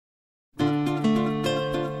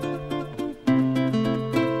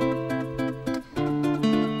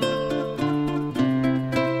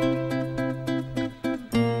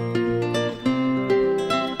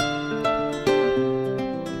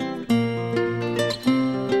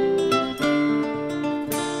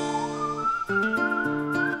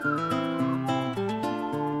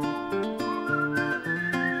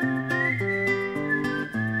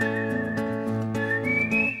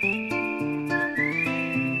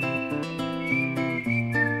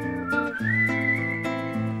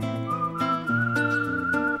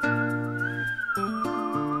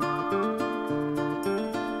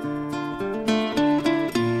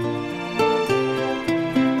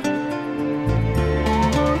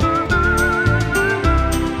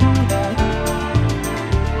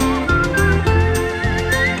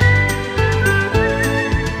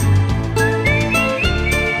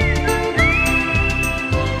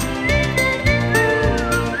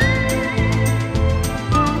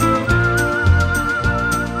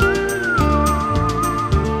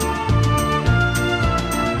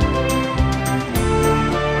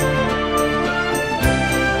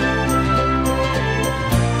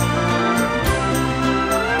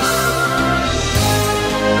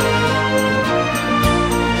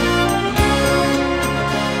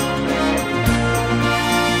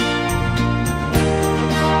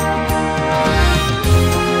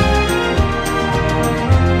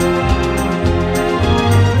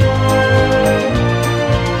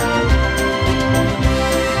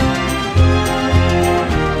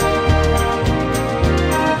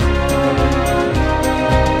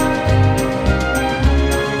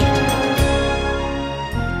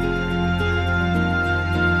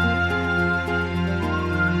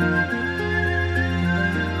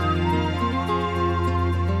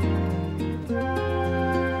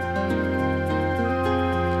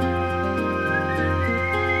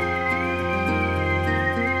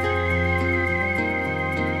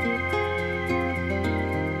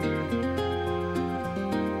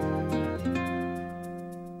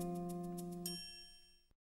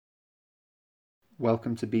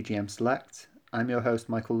Welcome to BGM Select. I'm your host,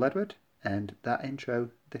 Michael Ledward, and that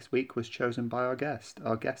intro this week was chosen by our guest.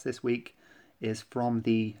 Our guest this week is from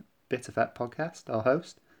the Bit Effect podcast, our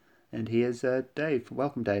host, and he is Dave.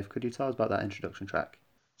 Welcome, Dave. Could you tell us about that introduction track?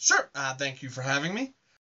 Sure. Thank you for having me.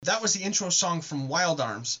 That was the intro song from Wild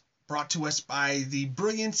Arms, brought to us by the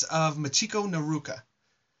brilliance of Machiko Naruka.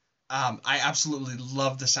 I absolutely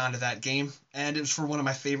love the sound of that game, and it was for one of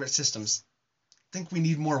my favorite systems. I think we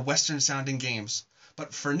need more Western-sounding games.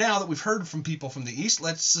 But for now that we've heard from people from the East,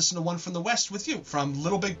 let's listen to one from the West with you, from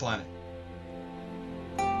Little Big Planet.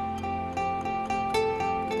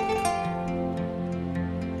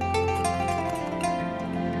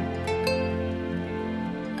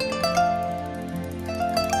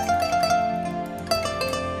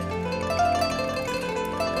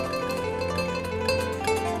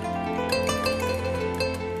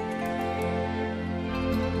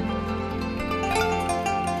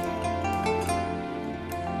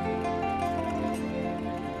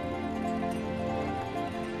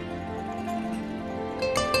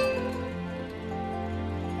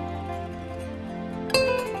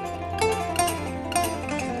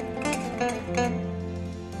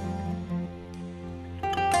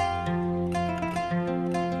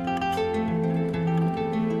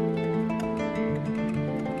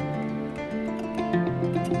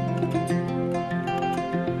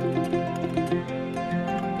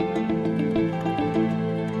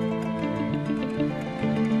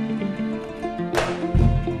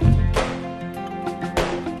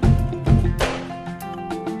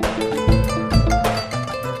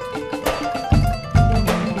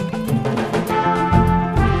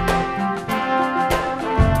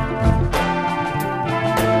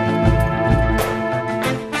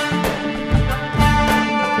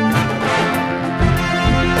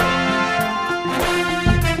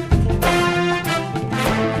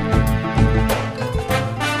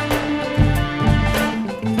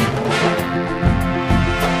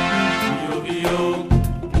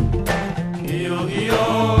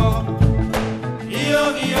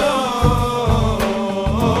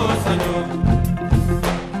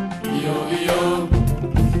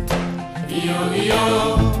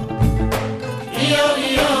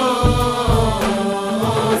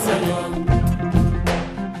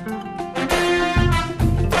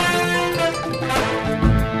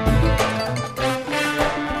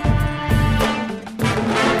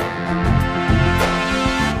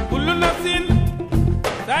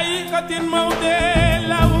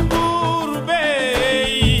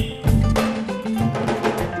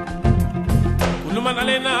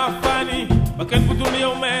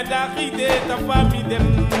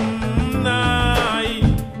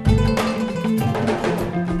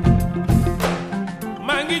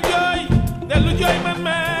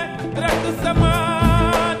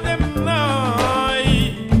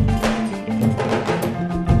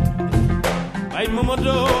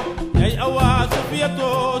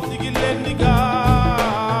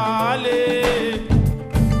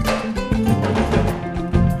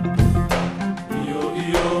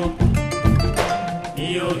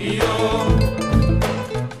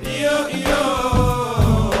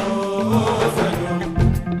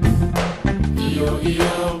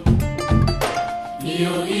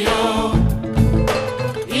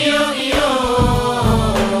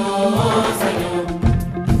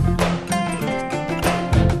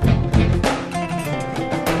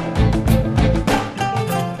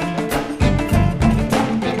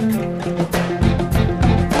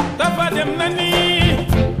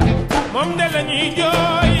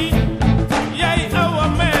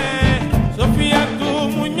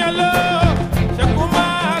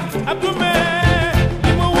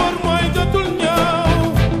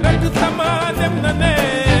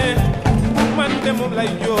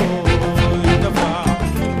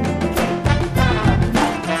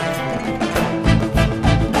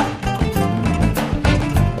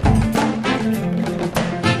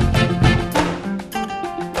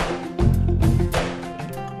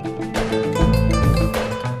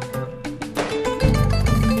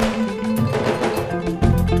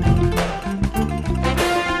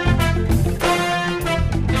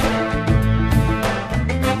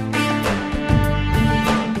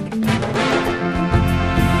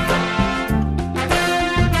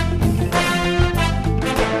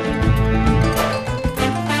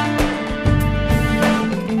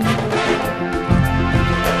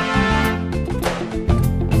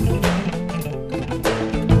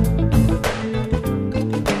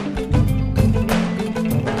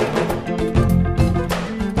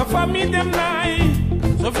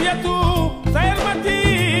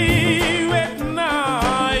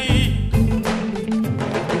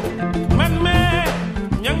 Man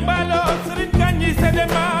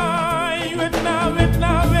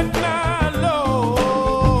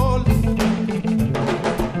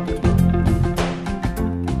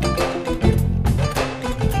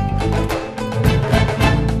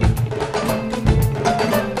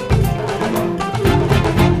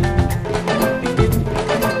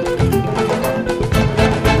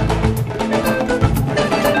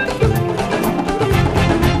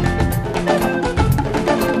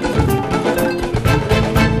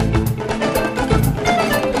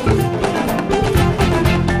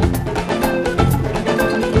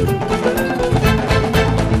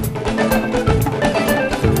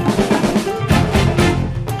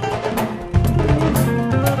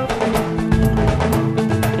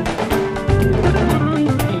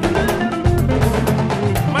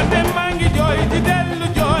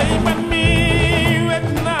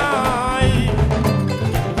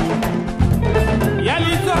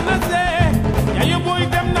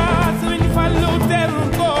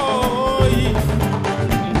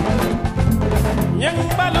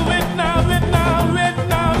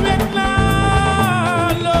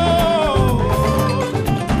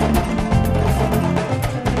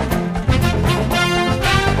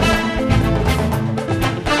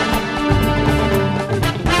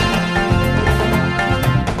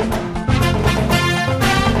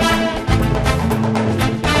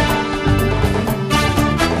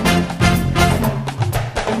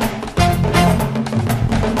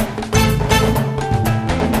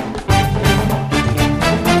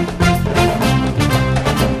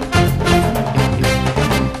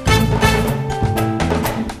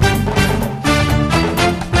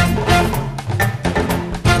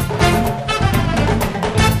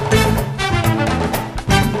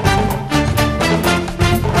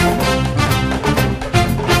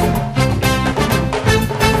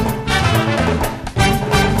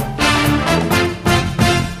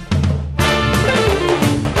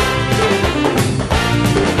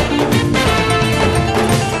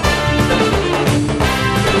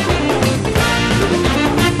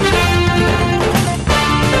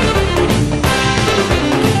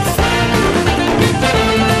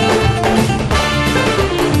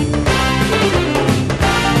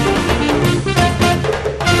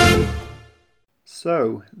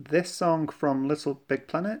So, this song from Little Big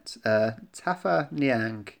Planet, Tafa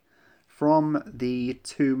Niang, from the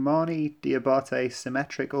Tumani Diabate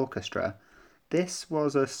Symmetric Orchestra. This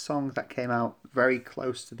was a song that came out very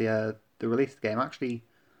close to the release of the game, actually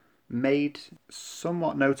made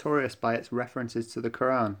somewhat notorious by its references to the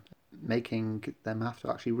Quran, making them have to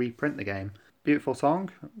actually reprint the game. Beautiful song,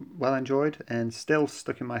 well enjoyed, and still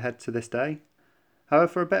stuck in my head to this day. However,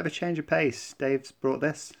 for a bit of a change of pace, Dave's brought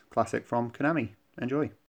this classic from Konami.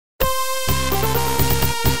 Enjoy.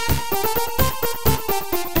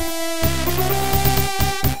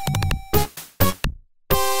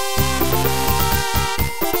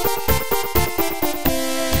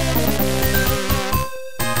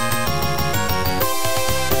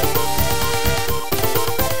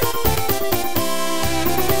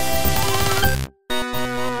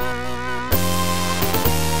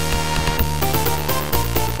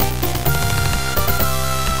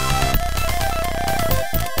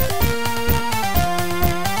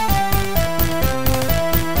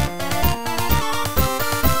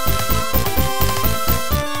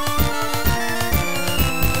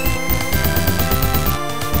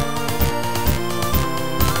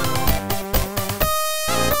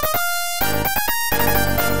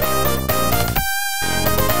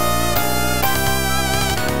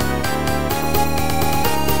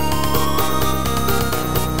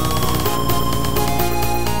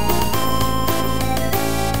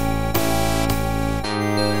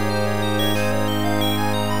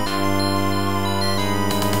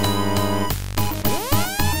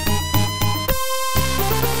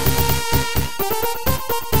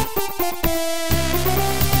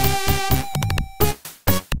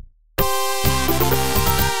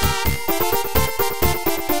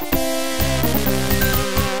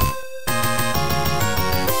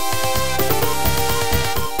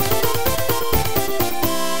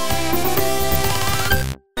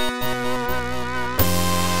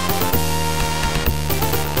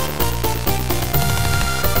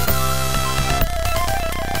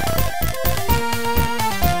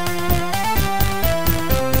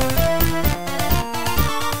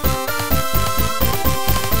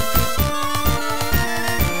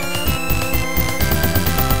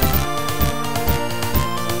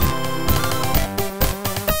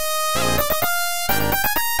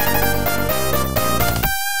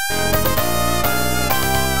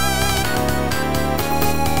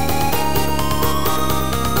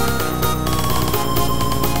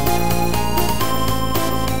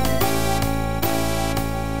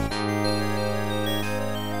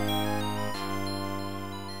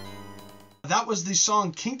 That was the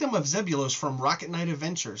song Kingdom of Zebulos from Rocket Knight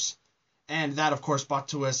Adventures. And that, of course, brought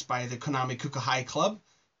to us by the Konami Kukahai Club.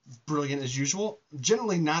 Brilliant as usual.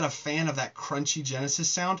 Generally not a fan of that crunchy Genesis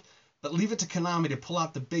sound, but leave it to Konami to pull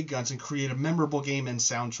out the big guns and create a memorable game and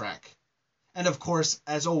soundtrack. And of course,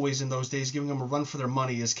 as always in those days, giving them a run for their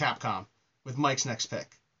money is Capcom, with Mike's next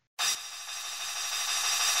pick.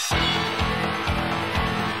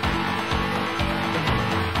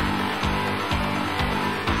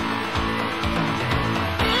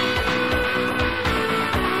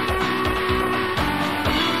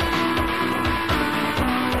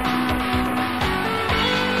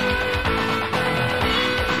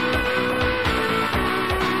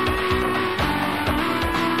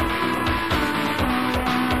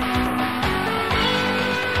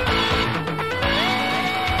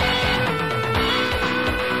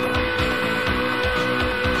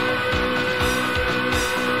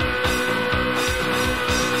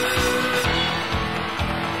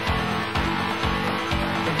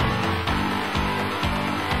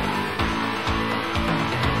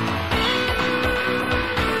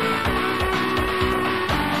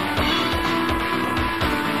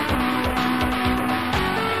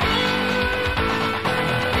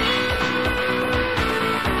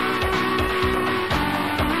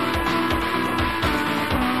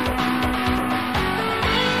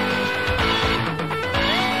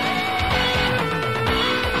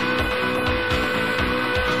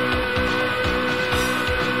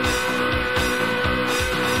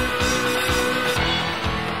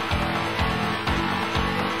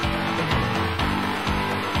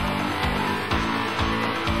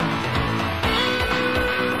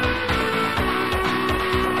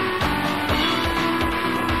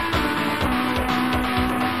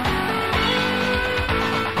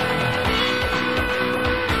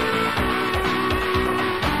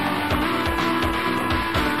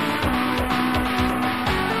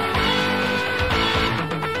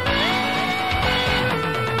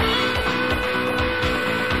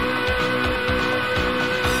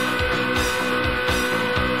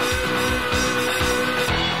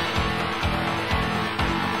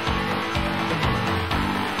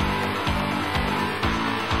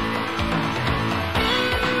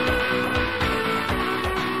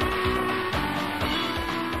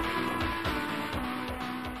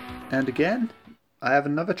 And again, I have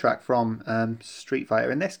another track from Street Fighter.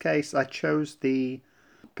 In this case, I chose the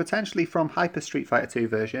potentially from Hyper Street Fighter 2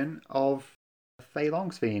 version of Fei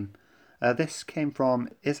Long's theme. This came from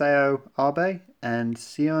Isao Abe and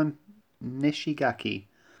Sion Nishigaki.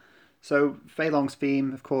 So Fei Long's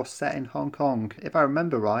theme, of course, set in Hong Kong. If I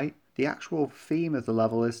remember right, the actual theme of the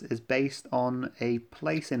level is based on a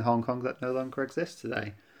place in Hong Kong that no longer exists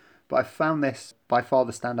today. But I found this by far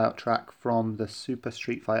the standout track from the Super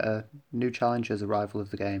Street Fighter New Challengers arrival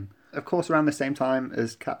of the game. Of course, around the same time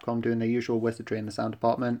as Capcom doing their usual wizardry in the sound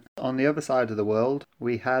department, on the other side of the world,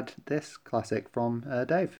 we had this classic from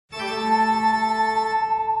Dave.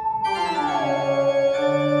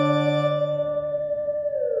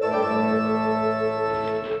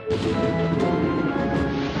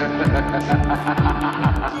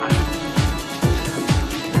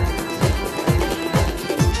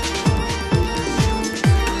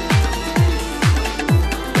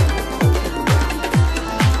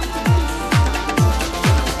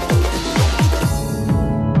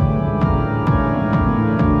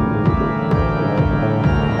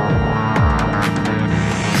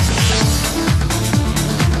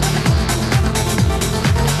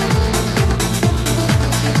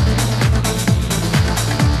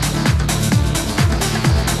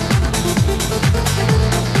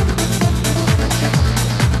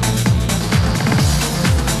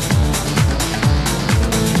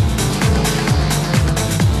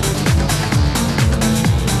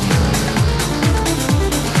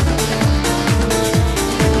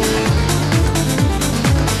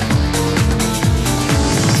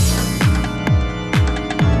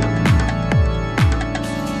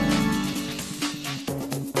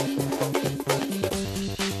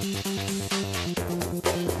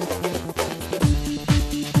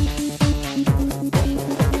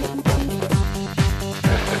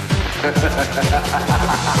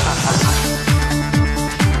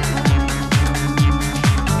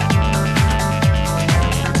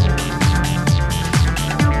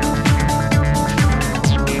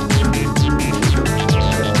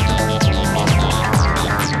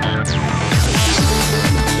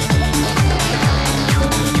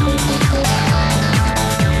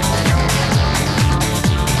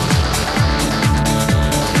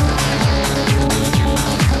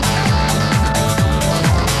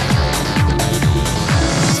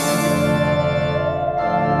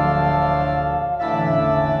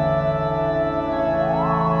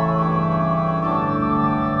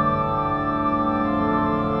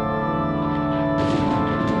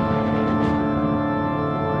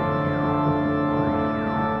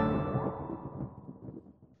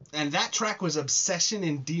 And that track was Obsession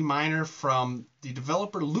in D minor from the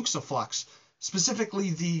developer Luxaflux.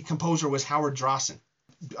 Specifically, the composer was Howard Drawson.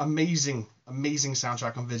 Amazing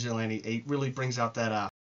soundtrack on Vigilante 8. Really brings out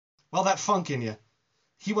that, that funk in you.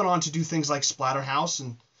 He went on to do things like Splatterhouse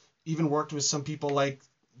and even worked with some people like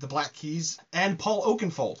the Black Keys and Paul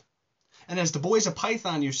Oakenfold. And as the boys of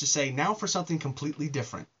Python used to say, now for something completely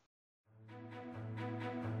different.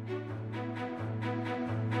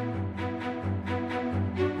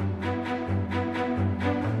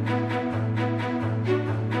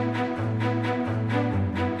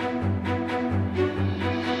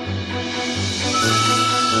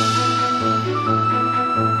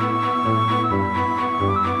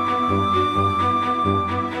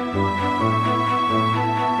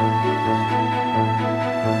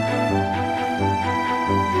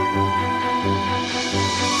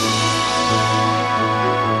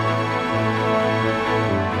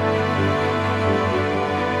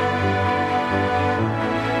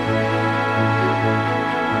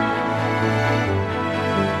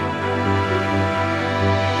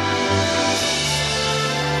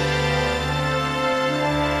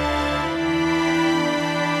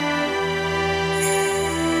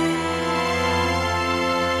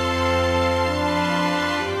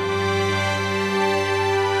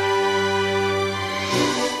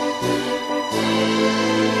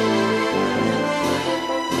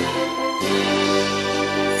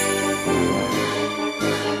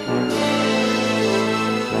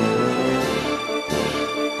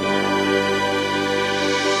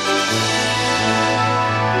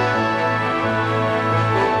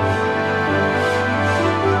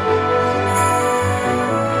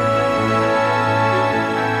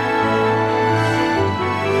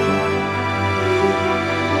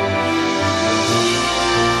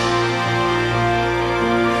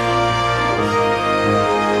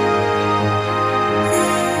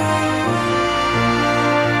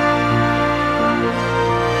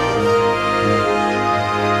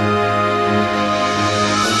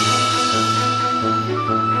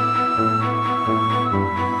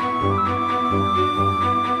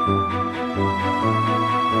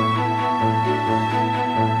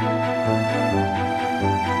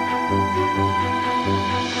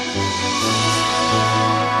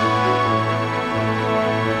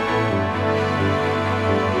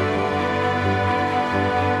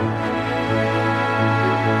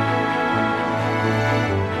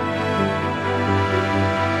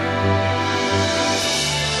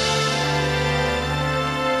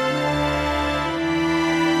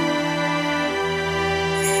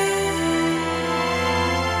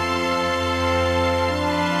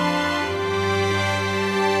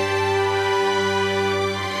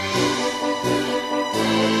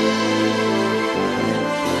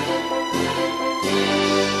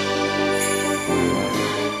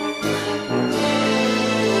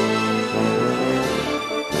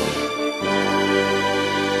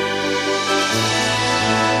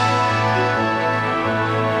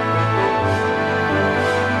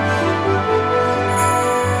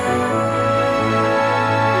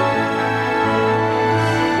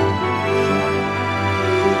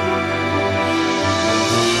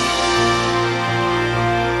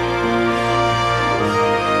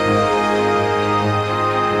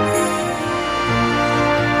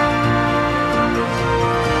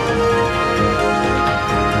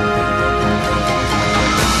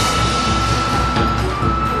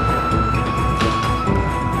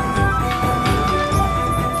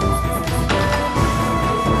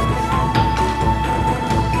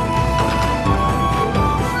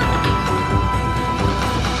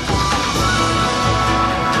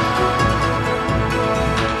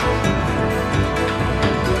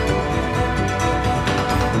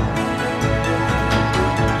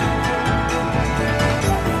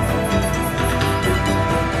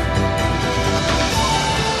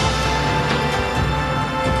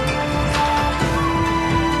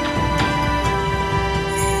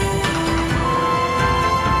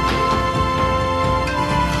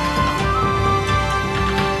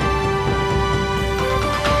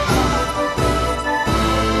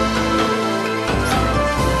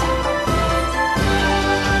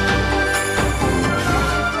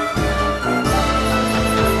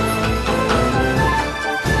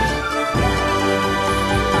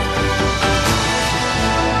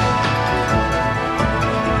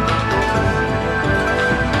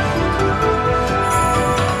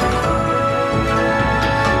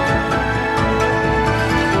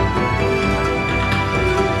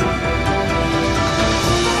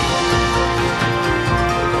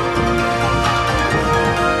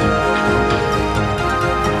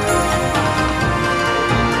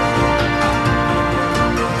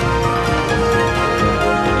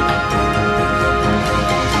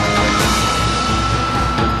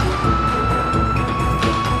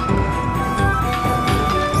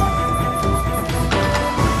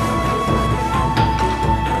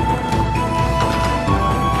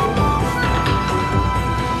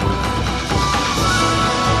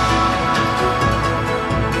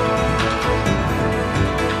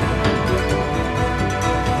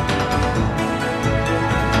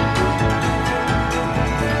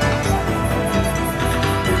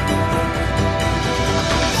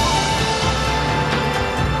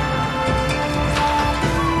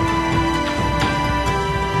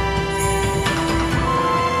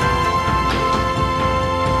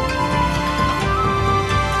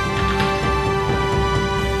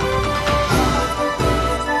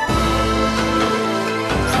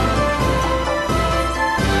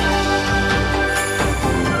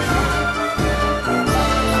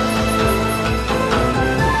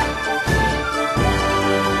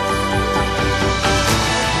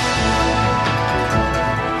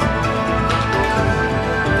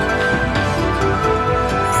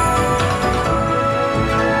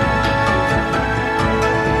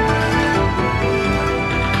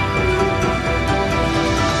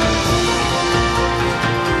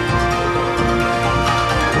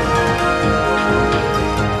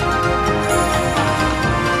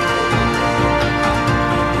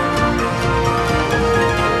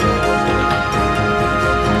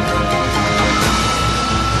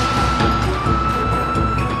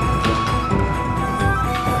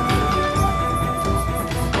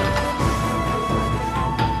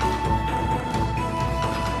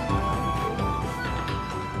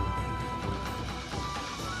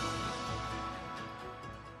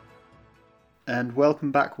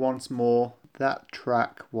 welcome back once more. That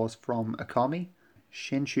track was from Akami,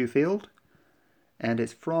 Shinshu Field, and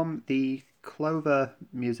it's from the Clover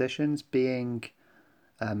musicians being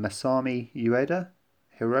Masami Ueda,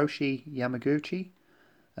 Hiroshi Yamaguchi,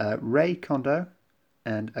 Ray Kondo,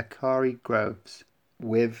 and Akari Groves,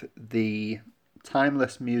 with the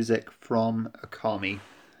timeless music from Akami.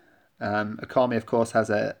 Akami, of course, has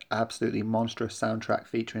an absolutely monstrous soundtrack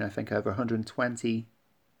featuring, I think, over 120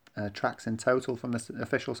 tracks in total from the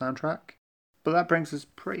official soundtrack. But that brings us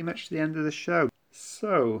pretty much to the end of the show.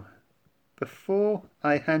 So, before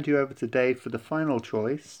I hand you over to Dave for the final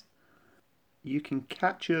choice, you can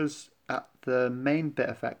catch us at the main Bit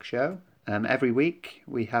Effect show. Every week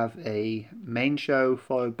we have a main show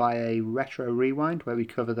followed by a retro rewind where we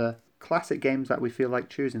cover the classic games that we feel like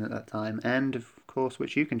choosing at that time, and of course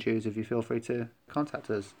which you can choose if you feel free to contact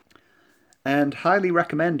us. And highly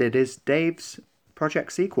recommended is Dave's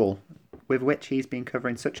project sequel, with which he's been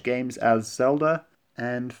covering such games as Zelda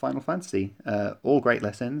and Final Fantasy. All great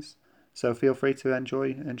listens, so feel free to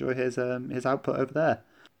enjoy his output over there.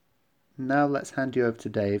 Now let's hand you over to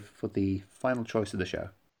Dave for the final choice of the show.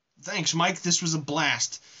 Thanks, Mike. This was a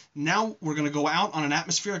blast. Now we're going to go out on an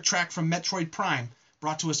atmospheric track from Metroid Prime,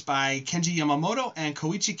 brought to us by Kenji Yamamoto and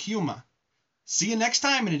Koichi Kiyuma. See you next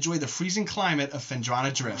time and enjoy the freezing climate of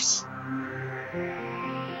Phendrana Drifts.